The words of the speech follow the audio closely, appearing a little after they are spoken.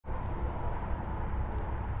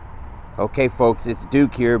Okay folks, it's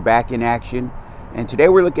Duke here, back in action, and today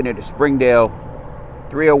we're looking at a Springdale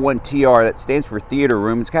 301 TR. That stands for theater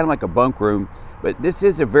room. It's kind of like a bunk room, but this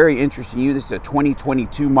is a very interesting unit. This is a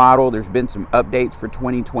 2022 model. There's been some updates for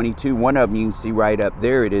 2022. One of them you can see right up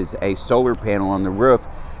there. It is a solar panel on the roof.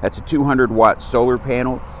 That's a 200-watt solar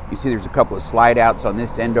panel. You see there's a couple of slide outs on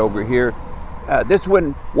this end over here. This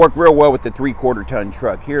wouldn't work real well with the 3/4 ton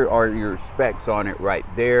truck. Here are your specs on it right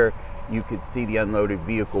there. You could see the unloaded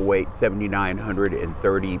vehicle weight,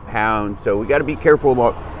 7,930 pounds. So we got to be careful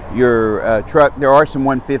about your truck. There are some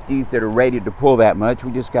 150s that are rated to pull that much.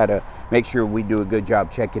 We just got to make sure we do a good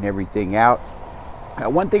job checking everything out.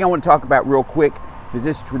 One thing I want to talk about real quick is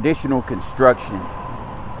this traditional construction.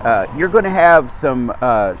 You're going to have some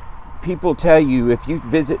people tell you, if you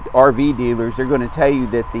visit RV dealers, they're going to tell you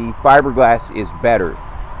that the fiberglass is better,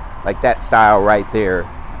 like that style right there,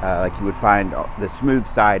 like you would find the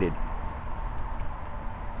smooth-sided.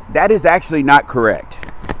 That is actually not correct.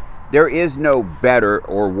 There is no better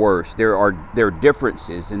or worse. There are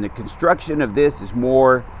differences, and the construction of this is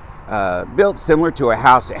more built similar to a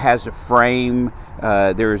house. It has a frame,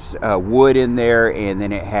 there's wood in there, and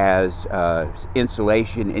then it has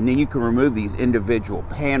insulation, and then you can remove these individual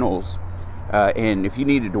panels, and if you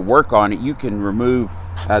needed to work on it, you can remove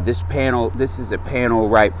this panel. This is a panel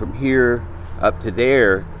right from here up to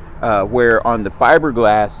there, where on the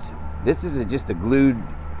fiberglass, this is just a glued,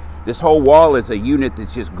 this whole wall is a unit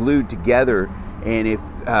that's just glued together, and if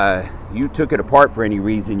you took it apart for any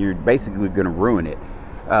reason, you're basically going to ruin it.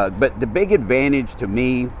 But the big advantage to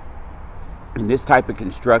me in this type of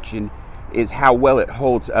construction is how well it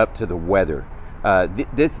holds up to the weather.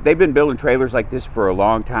 They've been building trailers like this for a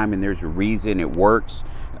long time, and there's a reason it works.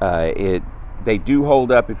 They do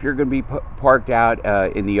hold up. If you're going to be parked out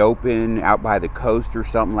in the open, out by the coast or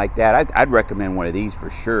something like that, I'd recommend one of these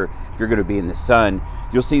for sure. If you're going to be in the sun,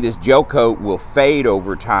 you'll see this gel coat will fade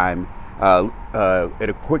over time at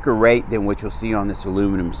a quicker rate than what you'll see on this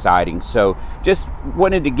aluminum siding. So just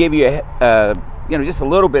wanted to give you just a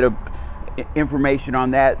little bit of information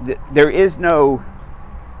on that. There is no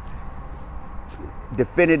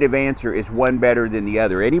definitive answer is one better than the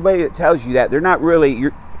other. Anybody that tells you that, they're not really,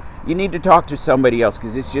 you need to talk to somebody else,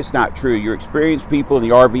 because it's just not true. Your experienced people in the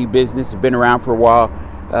RV business have been around for a while.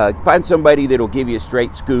 Find somebody that'll give you a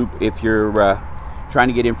straight scoop if you're trying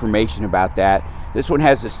to get information about that. This one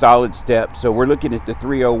has a solid step, so we're looking at the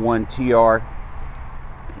 301 TR.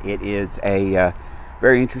 It is a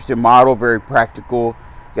very interesting model, very practical.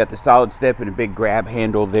 Got the solid step and a big grab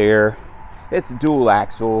handle there. It's dual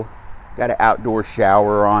axle. Got an outdoor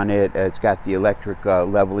shower on it. It's got the electric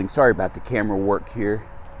leveling. Sorry about the camera work here.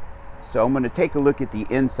 So I'm going to take a look at the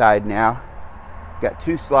inside now. Got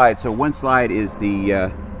two slides. So one slide is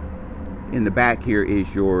the in the back here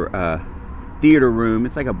is your theater room.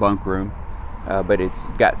 It's like a bunk room, but it's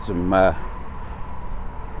got some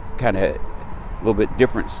kind of a little bit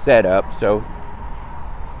different setup. So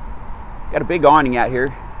got a big awning out here.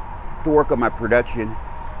 Have to work on my production.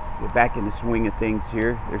 Get back in the swing of things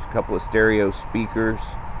here. There's a couple of stereo speakers.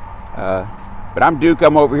 But I'm Duke.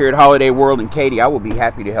 I'm over here at Holiday World in Katy. I will be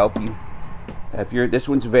happy to help you. This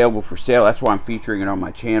one's available for sale. That's why I'm featuring it on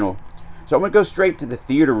my channel. So I'm going to go straight to the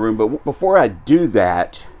theater room. But before I do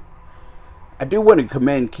that, I do want to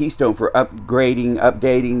commend Keystone for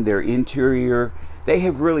updating their interior. They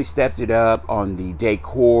have really stepped it up on the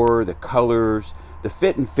decor, the colors, the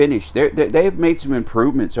fit and finish. They have made some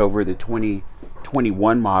improvements over the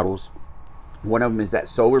 2021 models. One of them is that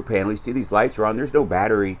solar panel. You see these lights are on. There's no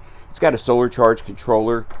battery. It's got a solar charge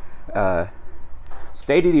controller.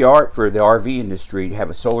 State of the art for the RV industry to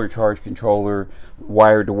have a solar charge controller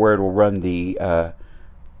wired to where it will run the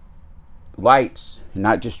lights and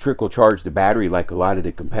not just trickle charge the battery like a lot of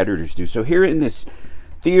the competitors do. So here in this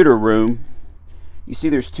theater room, you see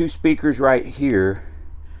there's two speakers right here.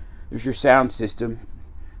 There's your sound system.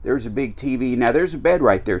 There's a big TV. Now there's a bed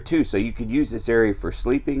right there too, so you could use this area for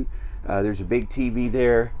sleeping. There's a big TV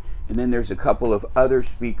there, and then there's a couple of other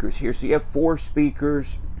speakers here. So you have 4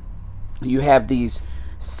 speakers. You have these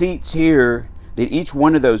seats here that each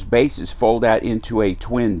one of those bases fold out into a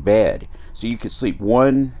twin bed. So you could sleep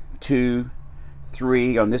 1, 2,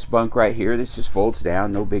 3 on this bunk right here. This just folds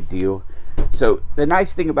down, no big deal. So the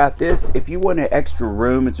nice thing about this, if you want an extra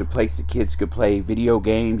room, it's a place the kids could play video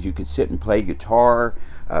games. You could sit and play guitar,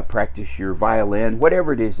 practice your violin,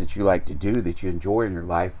 whatever it is that you like to do, that you enjoy in your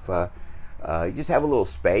life. You just have a little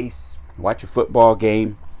space, watch a football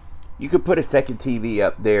game. You could put a second TV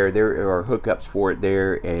up there. There are hookups for it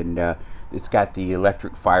there, and it's got the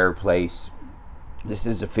electric fireplace. This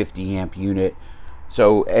is a 50 amp unit.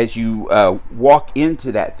 So as you walk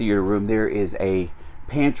into that theater room, there is a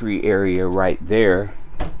pantry area right there.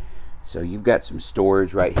 So you've got some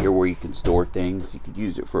storage right here where you can store things. You could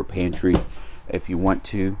use it for a pantry if you want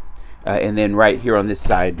to. And then right here on this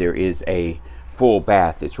side there is a full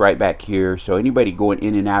bath. It's right back here. So anybody going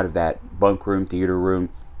in and out of that bunk room, theater room,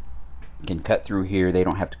 can cut through here. They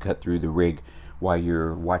don't have to cut through the rig while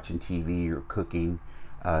you're watching TV or cooking.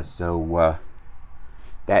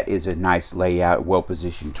 That is a nice layout,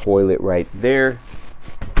 well-positioned toilet right there.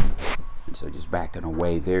 And so just backing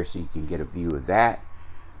away there so you can get a view of that.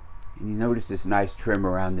 And you notice this nice trim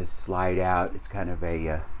around this slide out. It's kind of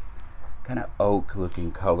a oak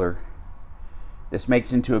looking color. This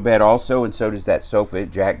makes into a bed also, and so does that sofa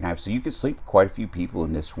jackknife. So you could sleep quite a few people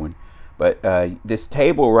in this one. But this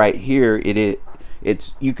table right here,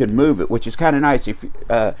 you can move it, which is kind of nice. If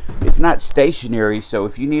it's not stationary, so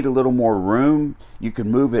if you need a little more room, you can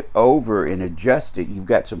move it over and adjust it. You've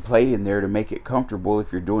got some play in there to make it comfortable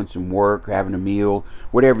if you're doing some work, having a meal,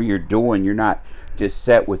 whatever you're doing. You're not just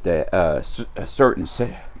set with a certain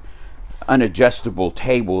unadjustable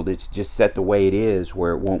table that's just set the way it is,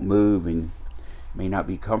 where it won't move and may not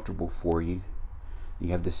be comfortable for you. You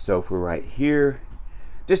have this sofa right here.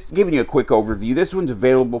 Just giving you a quick overview. This one's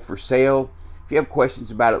available for sale. If you have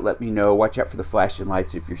questions about it, let me know. Watch out for the flashing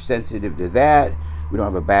lights if you're sensitive to that. We don't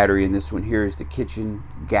have a battery in this one. Here is the kitchen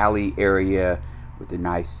galley area with a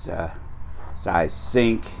nice size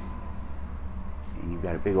sink. And you've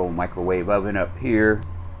got a big old microwave oven up here.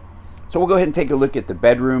 So we'll go ahead and take a look at the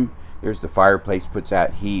bedroom. There's the fireplace, puts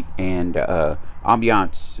out heat and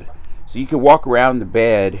ambiance. So you can walk around the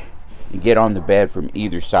bed and get on the bed from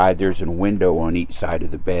either side. There's a window on each side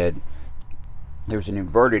of the bed. There's an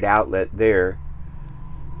inverted outlet there.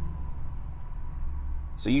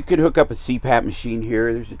 So you could hook up a CPAP machine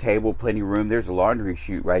here. There's a table, plenty of room. There's a laundry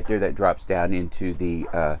chute right there that drops down into the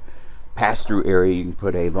pass-through area. You can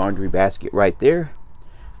put a laundry basket right there.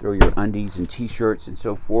 Throw your undies and t-shirts and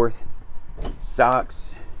so forth.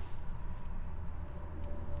 Socks.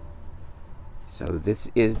 So this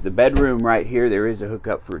is the bedroom right here. There is a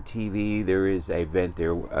hookup for a TV. There is a vent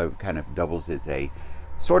there, kind of doubles as a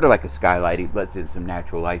sort of like a skylight. It lets in some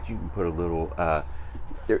natural light. You can put a little,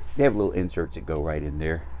 they have little inserts that go right in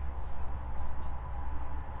there.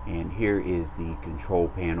 And here is the control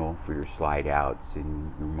panel for your slide outs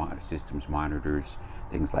and your systems monitors,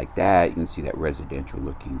 things like that. You can see that residential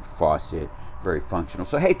looking faucet, very functional.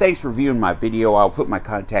 So hey, thanks for viewing my video. I'll put my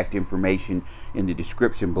contact information in the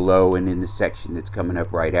description below and in the section that's coming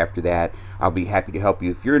up right after that. I'll be happy to help you.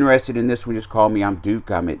 If you're interested in this one, just call me. I'm Duke.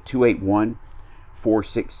 I'm at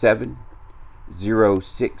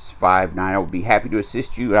 281-467-0659. I will be happy to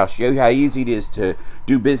assist you, and I'll show you how easy it is to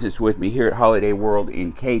do business with me here at Holiday World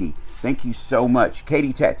in Katy. Thank you so much.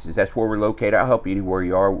 Katy, Texas, that's where we're located. I'll help you anywhere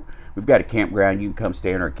you are. We've got a campground. You can come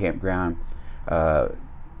stay in our campground,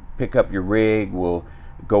 pick up your rig. We'll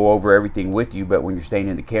go over everything with you, but when you're staying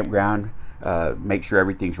in the campground, make sure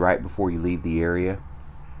everything's right before you leave the area.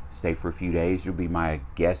 Stay for a few days. You'll be my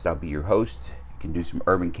guest. I'll be your host. Can do some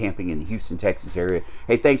urban camping in the Houston, Texas area.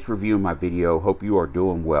 Hey, thanks for viewing my video. Hope you are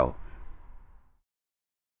doing well.